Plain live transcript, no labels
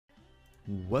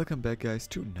Welcome back guys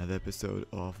to another episode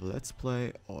of Let's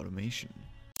Play Automation.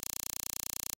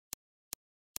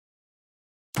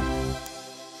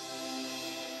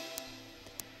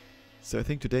 So I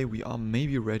think today we are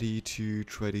maybe ready to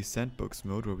try the sandbox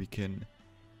mode where we can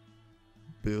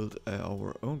build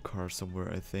our own car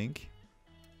somewhere, I think.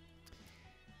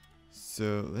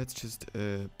 So let's just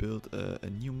build a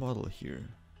new model here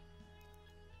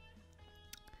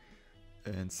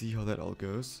and see how that all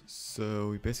goes. So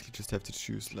we basically just have to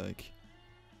choose like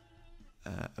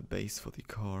a base for the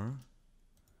car,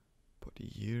 body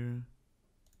here.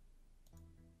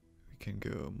 We can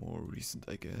go more recent,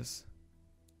 I guess.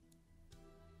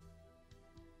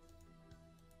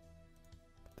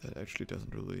 That actually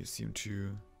doesn't really seem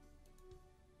to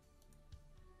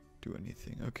do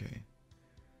anything. Okay,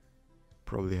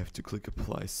 probably have to click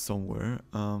apply somewhere.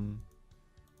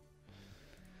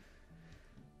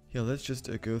 Yeah, let's just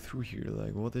go through here,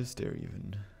 like what is there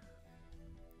even?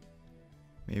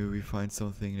 Maybe we find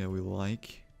something that we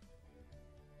like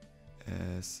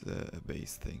as a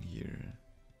base thing here.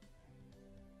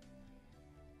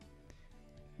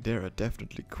 There are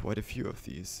definitely quite a few of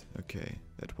these. Okay,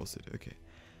 that was it, okay.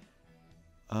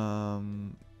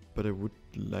 But I would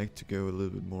like to go a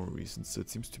little bit more recent, so it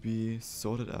seems to be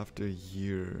sorted after a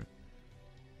year.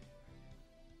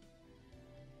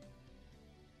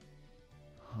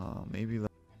 Maybe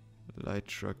like light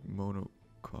truck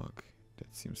monocoque.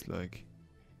 That seems like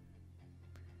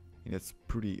that's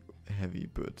pretty heavy,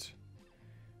 but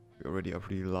we already are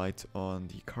pretty light on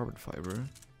the carbon fiber.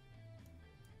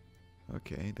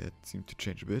 Okay, that seemed to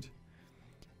change a bit.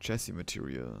 Chassis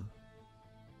material.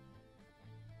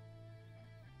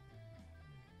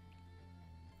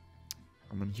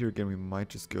 I mean, here again we might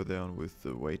just go down with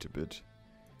the weight a bit.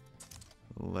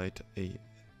 Light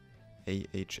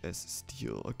AHS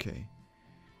steel, okay.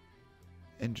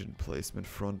 Engine placement,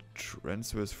 front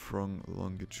transverse from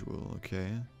longitudinal,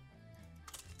 okay.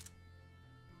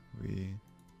 We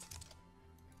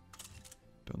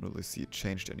don't really see it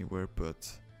changed anywhere, but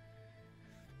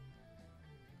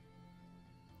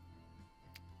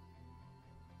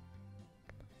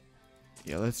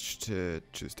yeah, let's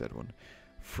choose that one.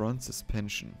 Front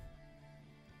suspension.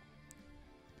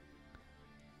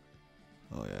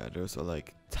 Oh yeah, those are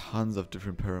like tons of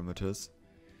different parameters.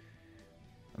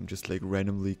 I'm just like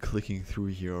randomly clicking through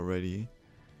here already.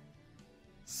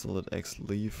 Solid X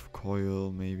leaf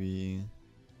coil, maybe.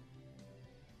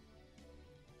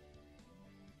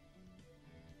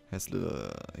 Has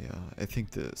little, yeah, I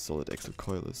think the solid axle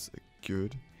coil is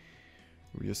good.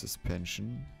 Rear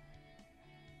suspension.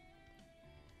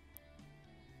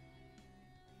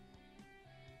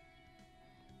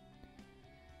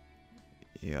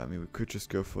 Yeah, I mean we could just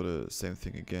go for the same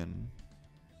thing again.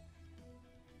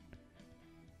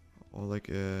 Or like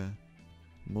a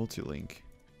multi-link,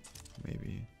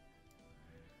 maybe.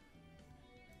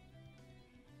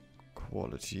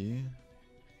 Quality.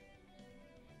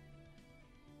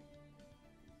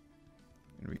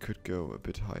 And we could go a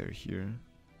bit higher here.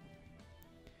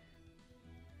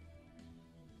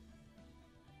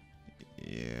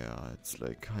 Yeah, it's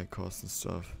like high cost and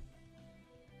stuff.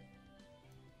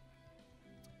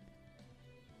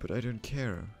 But I don't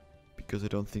care, because I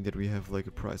don't think that we have like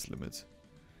a price limit.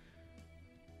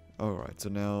 Alright, so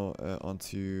now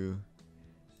onto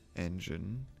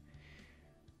engine.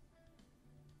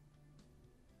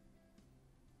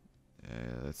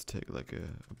 Let's take like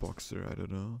a boxer, I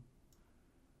don't know.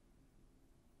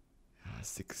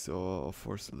 6 or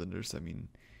 4 cylinders, I mean,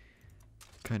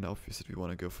 kinda obvious that we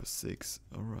wanna go for 6.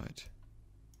 Alright.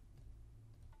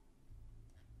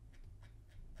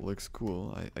 Looks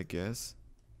cool, I guess.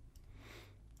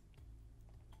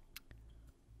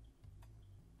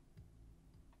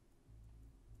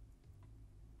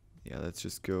 Yeah, let's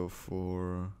just go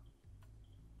for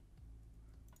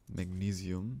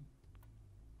magnesium.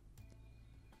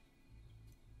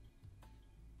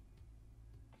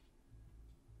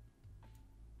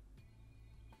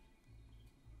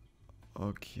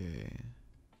 Okay.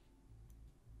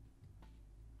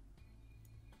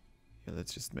 Yeah,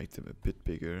 let's just make them a bit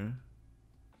bigger.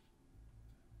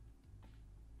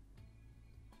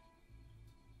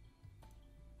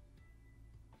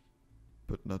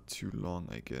 But not too long,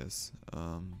 I guess.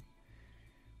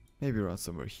 Maybe around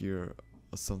somewhere here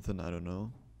or something, I don't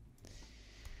know.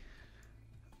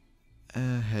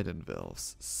 Head and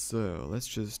valves. So let's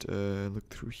just look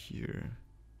through here.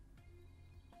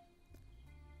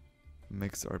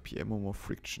 Max RPM or more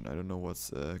friction. I don't know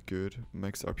what's good.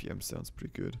 Max RPM sounds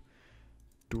pretty good.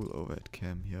 Dual overhead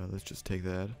cam. Yeah, let's just take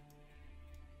that.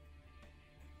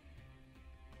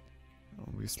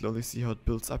 We slowly see how it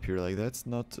builds up here. Like that's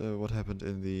not what happened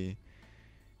in the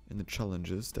in the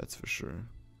challenges, that's for sure.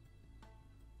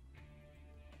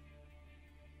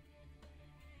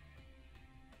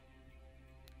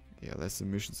 Yeah, less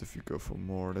emissions if you go for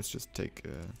more. Let's just take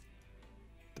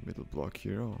the middle block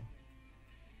here. Oh.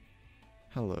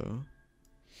 Hello.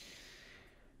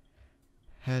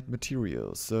 Head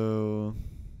material. So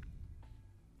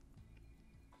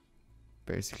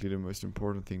basically the most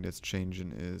important thing that's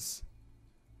changing is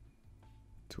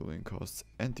tooling costs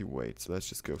and the weight. So let's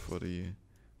just go for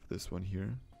this one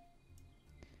here.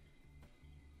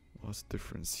 What's the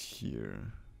difference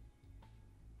here?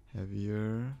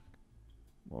 Heavier,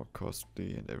 more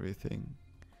costly and everything.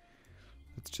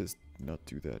 Let's just not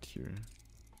do that here.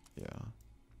 Yeah.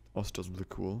 Also doesn't look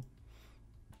cool.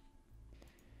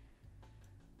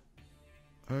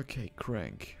 Okay,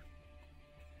 crank.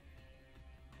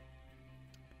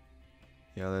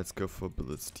 Yeah, let's go for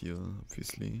billet steel,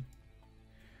 obviously.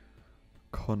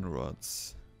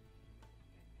 Conrods.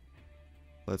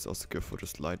 Let's also go for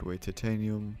just lightweight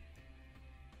titanium.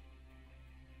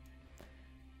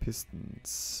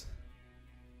 Pistons.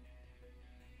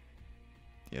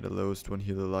 Yeah, the lowest one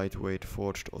here, the lightweight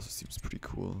forged, also seems pretty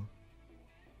cool.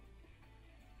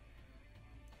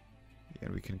 Yeah,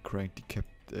 and we can crank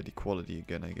the quality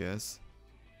again, I guess.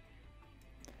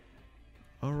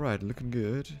 Alright, looking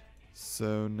good.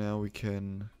 So now we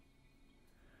can...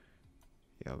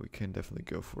 yeah, we can definitely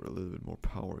go for a little bit more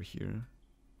power here.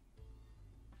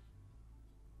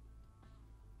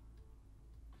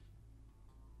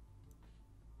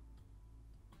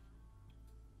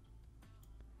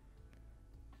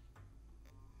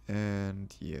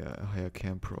 And yeah, a higher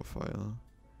cam profile.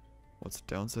 What's the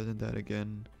downside in that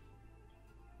again?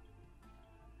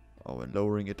 Oh, and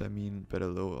lowering it, I mean, better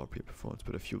low RPM performance,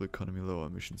 better fuel economy, lower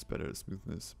emissions, better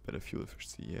smoothness, better fuel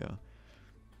efficiency, yeah.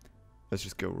 Let's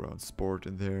just go around sport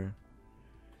in there.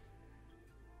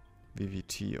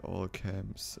 VVT, all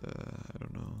cams, I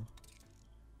don't know.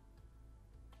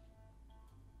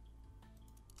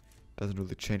 Doesn't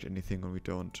really change anything when we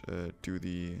don't do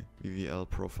the VVL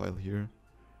profile here.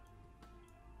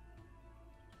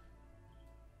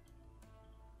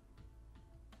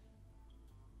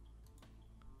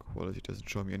 Quality doesn't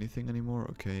show me anything anymore,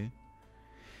 okay.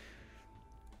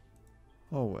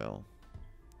 Oh well.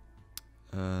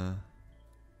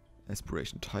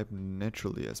 Aspiration type,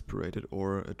 naturally aspirated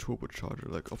or a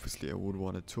turbocharger. Like obviously I would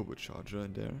want a turbocharger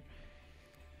in there.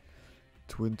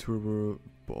 Twin turbo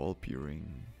ball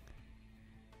bearing.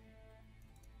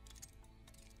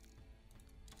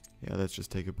 Yeah, let's just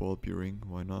take a ball bearing,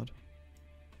 why not?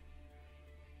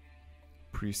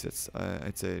 Presets,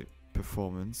 I'd say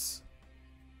performance.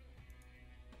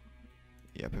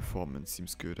 Yeah, performance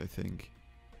seems good, I think.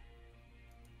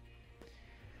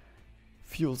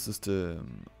 Fuel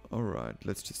system. Alright,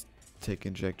 let's just take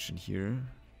injection here.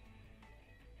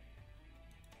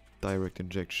 Direct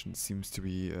injection seems to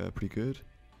be pretty good.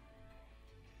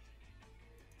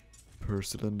 Per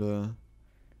cylinder.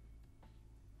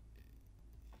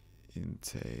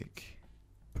 Intake.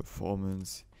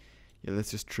 Performance. Yeah,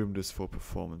 let's just trim this for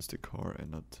performance, the car,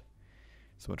 and not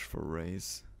so much for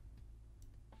race.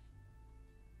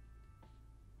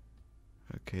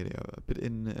 Okay, they are a bit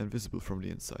invisible from the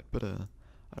inside, but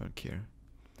I don't care.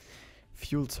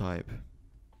 Fuel type.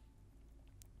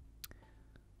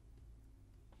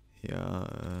 Yeah,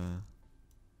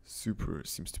 super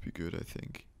seems to be good, I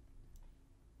think.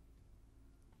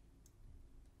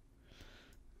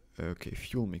 Okay,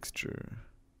 fuel mixture.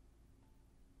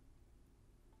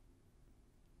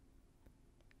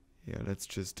 Yeah, let's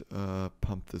just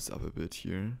pump this up a bit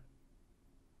here.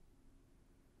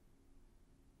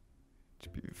 To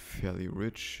be fairly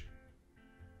rich.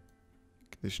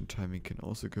 Ignition timing can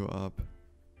also go up.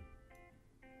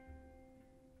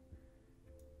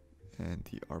 And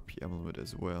the RPM limit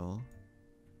as well.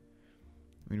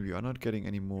 I mean, we are not getting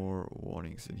any more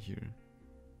warnings in here.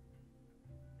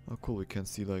 Oh cool, we can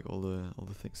see like all the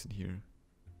things in here.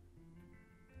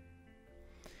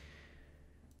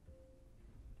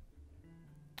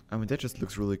 I mean, that just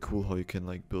looks really cool how you can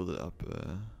like build it up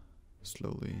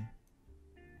slowly.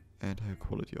 And high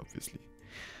quality, obviously.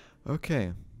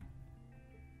 Okay.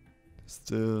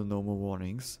 Still no more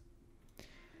warnings.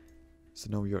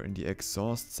 So now we are in the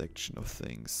exhaust section of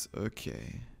things.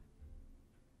 Okay.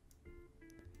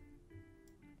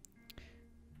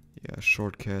 Yeah,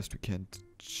 short cast, we can't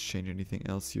change anything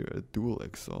else here. A dual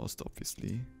exhaust,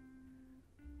 obviously.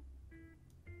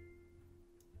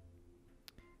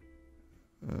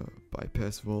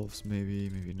 Bypass valves, maybe,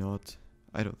 maybe not.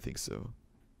 I don't think so.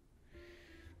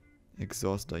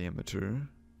 Exhaust diameter.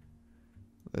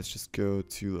 Let's just go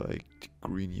to like the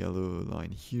green yellow line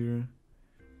here.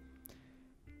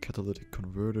 catalytic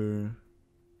converter.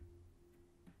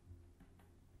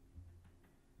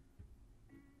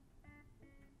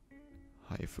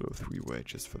 High flow 3-way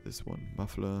just for this one.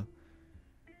 Muffler.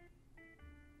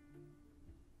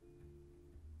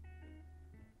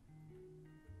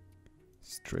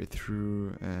 Straight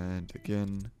through and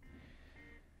again.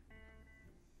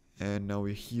 And now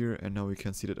we're here and now we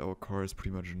can see that our car is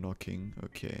pretty much knocking.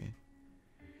 Okay.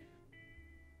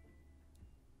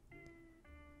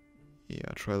 Yeah,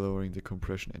 try lowering the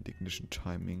compression and ignition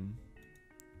timing.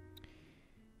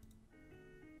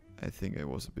 I think I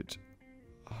was a bit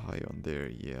high on there.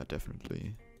 Yeah,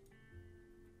 definitely.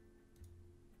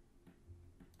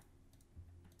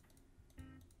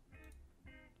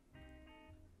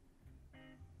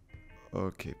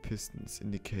 Okay, pistons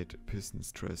indicate piston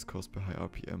stress caused by high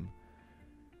RPM.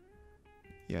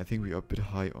 Yeah, I think we are a bit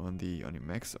high on the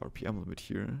max RPM limit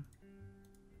here.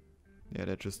 Yeah,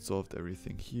 that just solved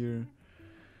everything here.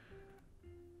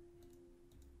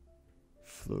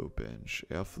 Flow bench,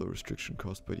 airflow restriction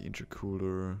caused by the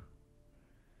intercooler.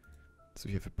 So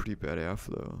we have a pretty bad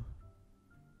airflow.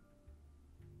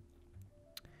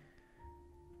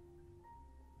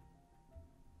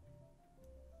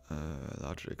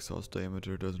 Larger exhaust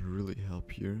diameter doesn't really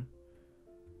help here,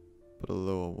 but a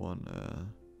lower one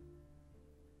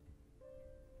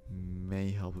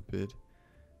may help a bit.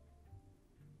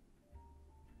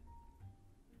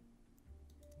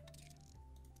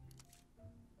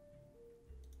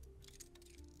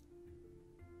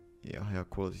 Yeah, higher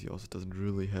quality also doesn't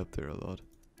really help there a lot.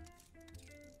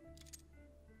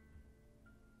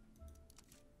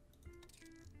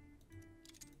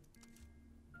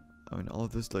 I mean, all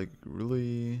of this like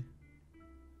really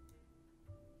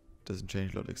doesn't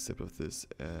change a lot except of this,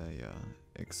 yeah,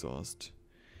 exhaust.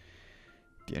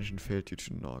 The engine failed due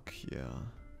to knock, yeah.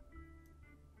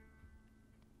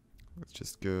 Let's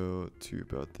just go to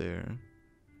about there.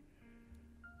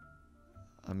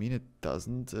 I mean, it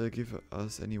doesn't give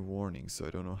us any warning, so I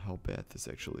don't know how bad this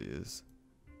actually is.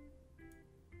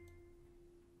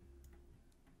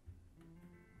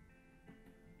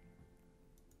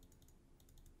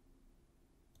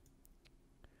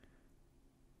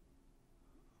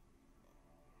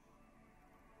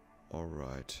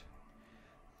 Alright.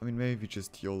 I mean, maybe we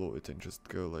just YOLO it and just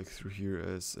go like through here,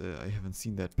 as I haven't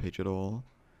seen that page at all.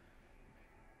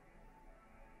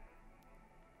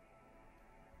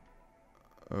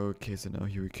 Okay, so now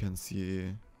here we can see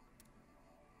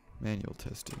manual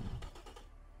testing,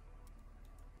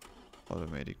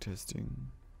 automatic testing.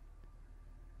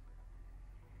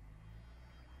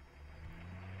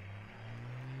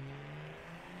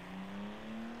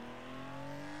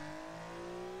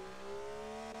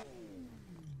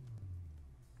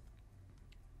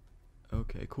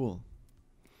 Okay, cool.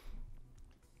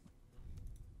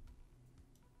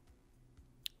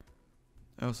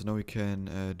 Also, now we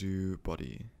can do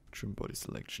trim body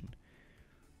selection.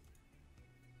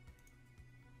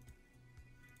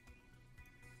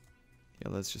 Yeah,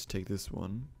 let's just take this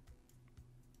one.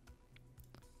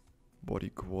 Body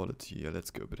quality, yeah,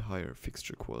 let's go a bit higher.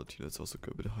 Fixture quality, let's also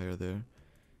go a bit higher there.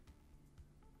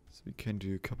 So we can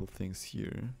do a couple things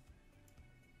here.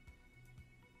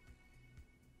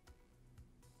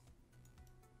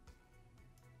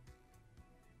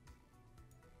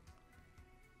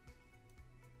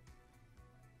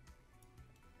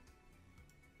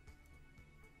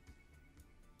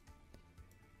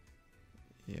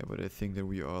 Yeah, but I think that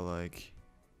we are like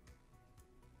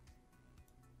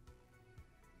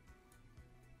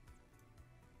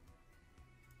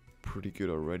pretty good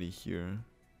already here.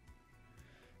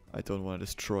 I don't want to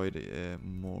destroy it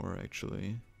more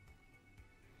actually.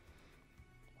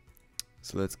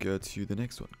 So let's go to the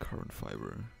next one, carbon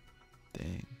fiber.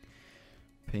 Dang.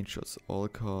 Paint shots, all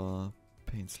car,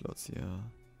 paint slots, yeah.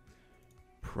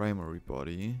 Primary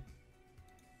body.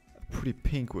 Pretty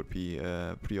pink would be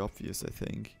pretty obvious, I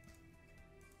think.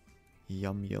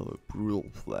 Yum yellow, brutal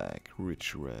black,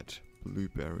 rich red,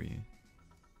 blueberry.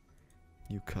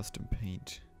 New custom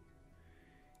paint.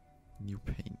 New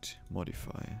paint,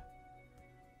 modify.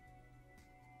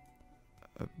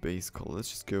 A base color, let's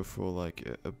just go for like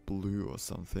a blue or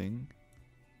something.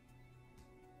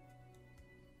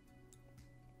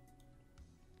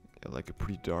 Yeah, like a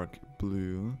pretty dark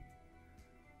blue.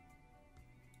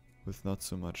 With not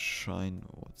so much shine.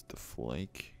 What's the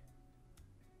flake?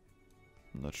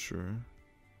 I'm not sure.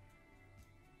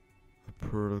 A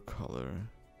pearl color.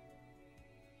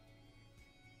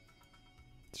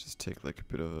 Let's just take like a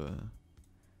bit of a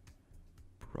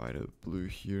brighter blue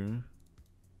here.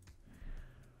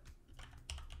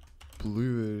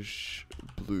 Bluish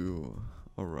blue.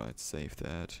 Alright, save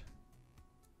that.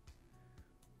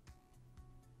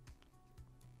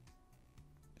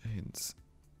 hints.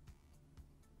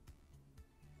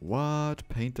 What?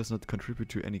 Paint does not contribute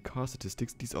to any car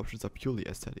statistics. These options are purely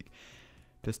aesthetic.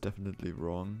 That's definitely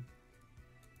wrong.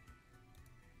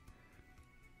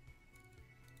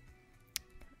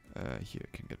 Here,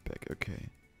 I can get back. Okay.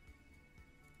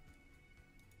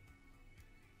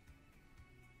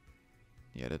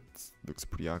 Yeah, that looks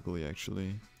pretty ugly,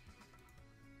 actually.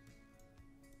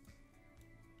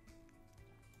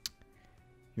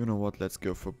 You know what? Let's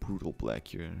go for brutal black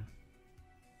here.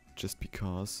 Just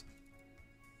because.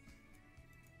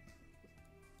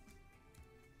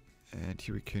 And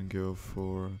here we can go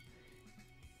for...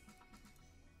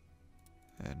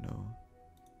 no.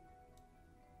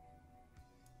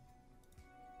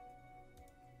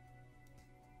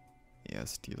 Yeah,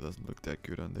 steel doesn't look that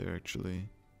good on there, actually.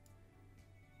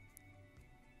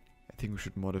 I think we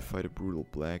should modify the brutal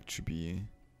black to be...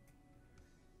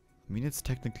 I mean, it's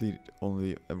technically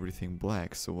only everything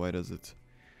black, so why does it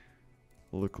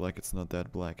look like it's not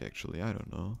that black, actually? I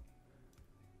don't know.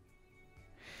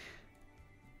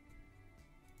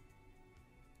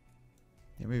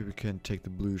 Yeah, maybe we can take the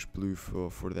bluish blue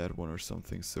for that one or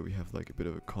something, so we have like a bit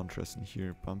of a contrast in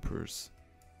here. Bumpers.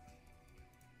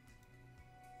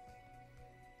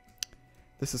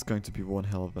 This is going to be one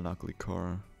hell of an ugly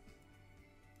car.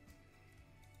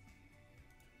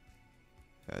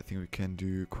 I think we can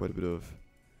do quite a bit of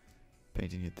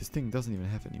painting here. This thing doesn't even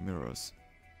have any mirrors.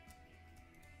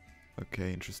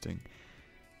 Okay, interesting.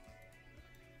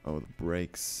 Oh, the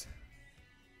brakes.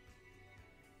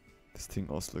 This thing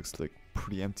also looks like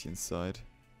pretty empty inside.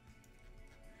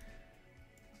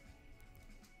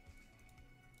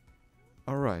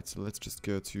 Alright, so let's just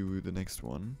go to the next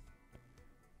one.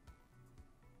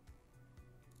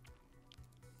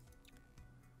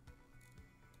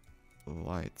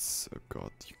 Lights. Oh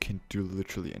god, you can't do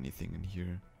literally anything in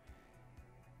here.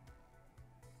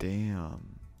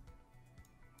 Damn.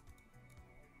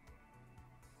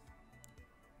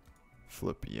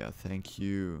 Flip, yeah, thank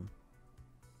you.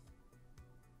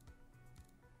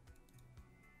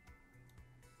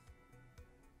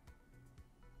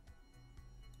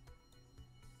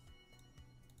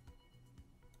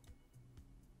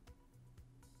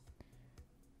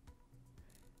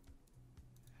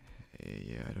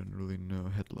 Yeah, I don't really know.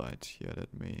 Headlight, yeah,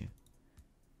 that may...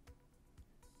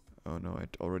 Oh no,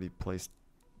 I'd already placed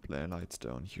lights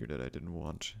down here that I didn't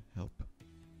want. Help.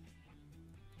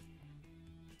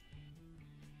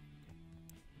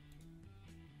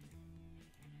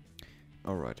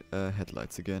 Alright,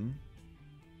 headlights again.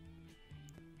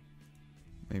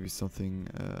 Maybe something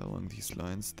along these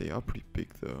lines. They are pretty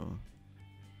big though.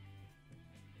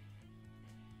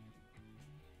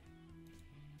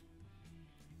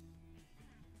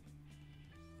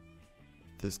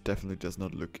 This definitely does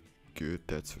not look good,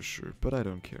 that's for sure, but I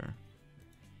don't care.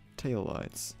 Tail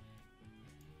lights.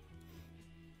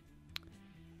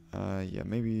 Yeah,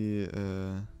 maybe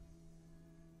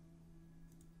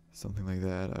something like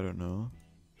that, I don't know.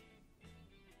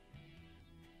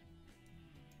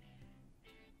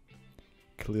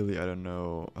 Clearly I don't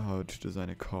know how to design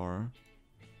a car.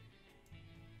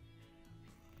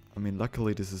 I mean,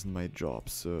 luckily this isn't my job,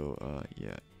 so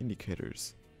yeah,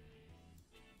 indicators.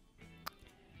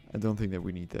 I don't think that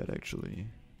we need that actually.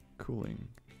 Cooling.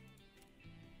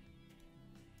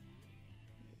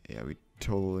 Yeah, we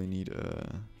totally need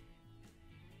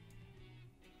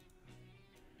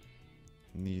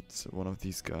one of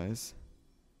these guys.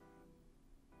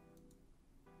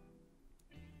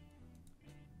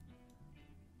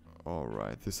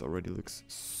 Alright, this already looks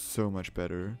so much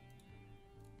better.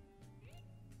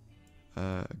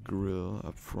 Grill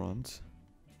up front.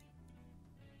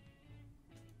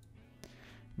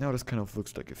 Now this kind of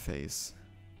looks like a face.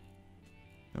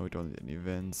 No, we don't need any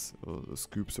vents or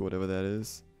scoops or whatever that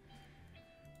is.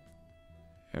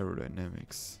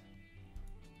 Aerodynamics.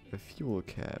 A fuel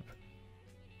cap.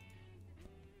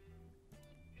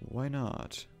 Why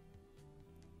not?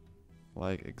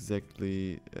 Like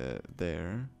exactly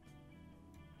there.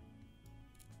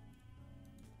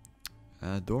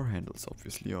 Door handles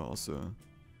obviously are also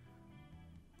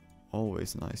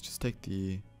always nice. Just take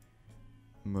the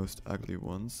most ugly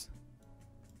ones.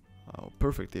 Oh,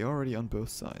 perfect. They're already on both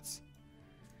sides.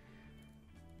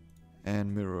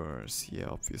 And mirrors. Yeah,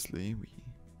 obviously. We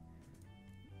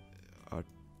are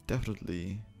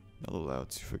definitely not allowed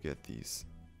to forget these.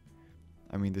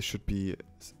 I mean, this should be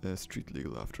street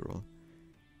legal after all.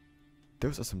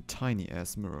 Those are some tiny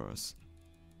ass mirrors.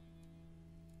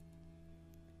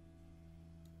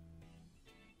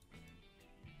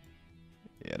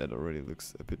 Yeah, that already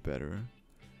looks a bit better.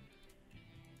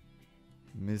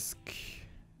 Misc,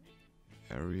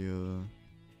 Ariel.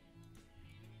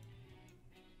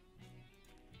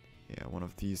 one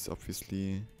of these,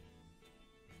 obviously.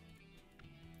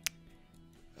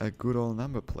 A good old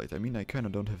number plate. I mean, I kinda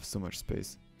don't have so much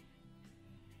space.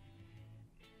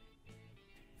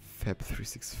 Fab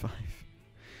 365.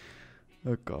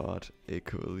 Oh god,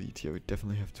 Eco Elite. Yeah, we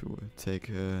definitely have to take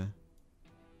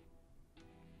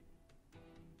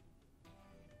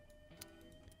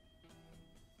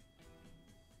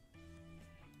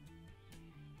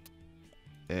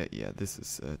yeah, this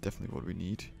is definitely what we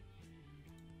need.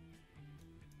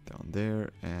 Down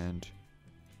there, and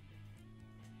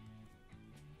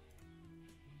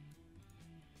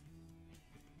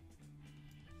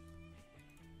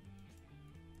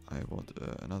I want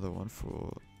another one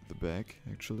for the back,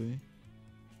 actually.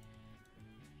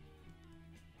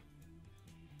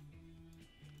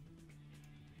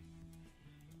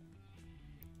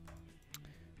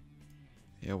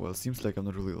 Yeah, well, it seems like I'm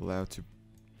not really allowed to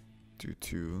do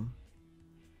two.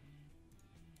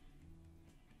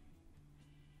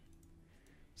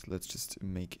 So let's just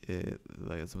make it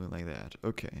like something like that.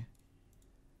 Okay.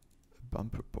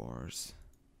 Bumper bars.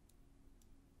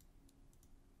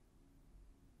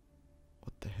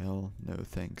 What the hell? No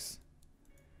thanks.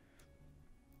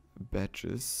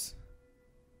 Badges.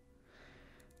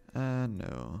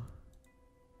 No.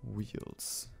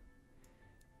 Wheels.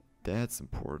 That's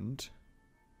important.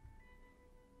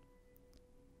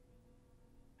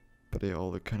 But they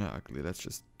all look kinda ugly. Let's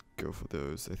just go for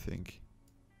those, I think.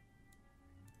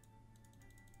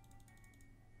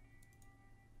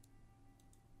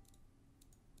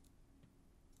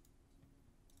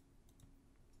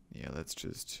 Yeah, let's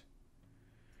just...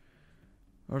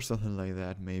 or something like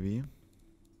that, maybe.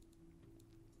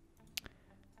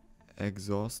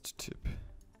 Exhaust tip.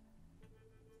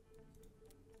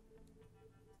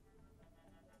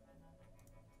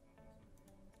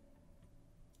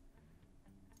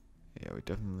 Yeah, we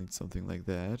definitely need something like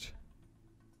that.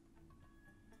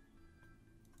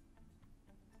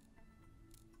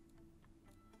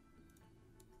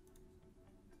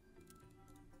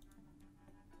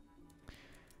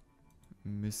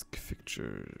 Misc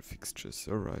fixtures,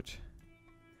 alright.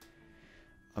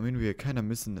 I mean, we are kinda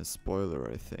missing a spoiler,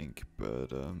 I think,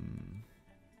 but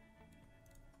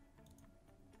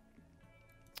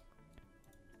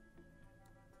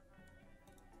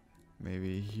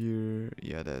maybe here,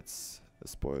 yeah, that's a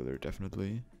spoiler,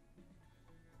 definitely.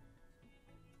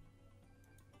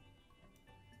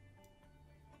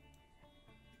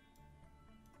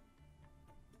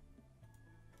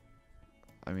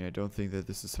 I mean, I don't think that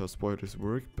this is how spoilers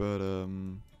work, but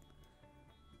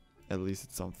at least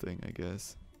it's something, I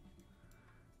guess.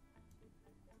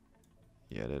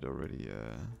 Yeah, that already,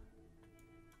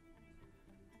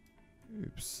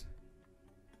 oops.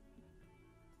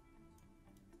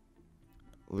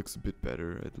 Looks a bit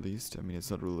better, at least. I mean, it's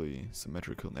not really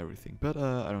symmetrical and everything, but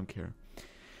I don't care.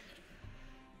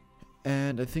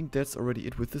 And I think that's already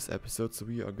it with this episode, so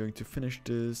we are going to finish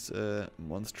this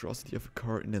monstrosity of a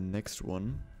car in the next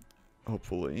one,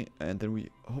 hopefully. And then we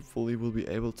hopefully will be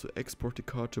able to export the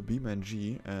car to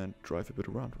BeamNG and drive a bit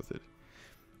around with it.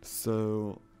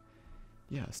 So,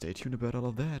 yeah, stay tuned about all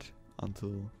of that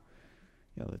until,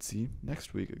 yeah, let's see,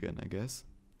 next week again, I guess.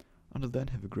 Until then,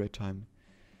 have a great time.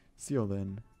 See you all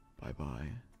then. Bye bye.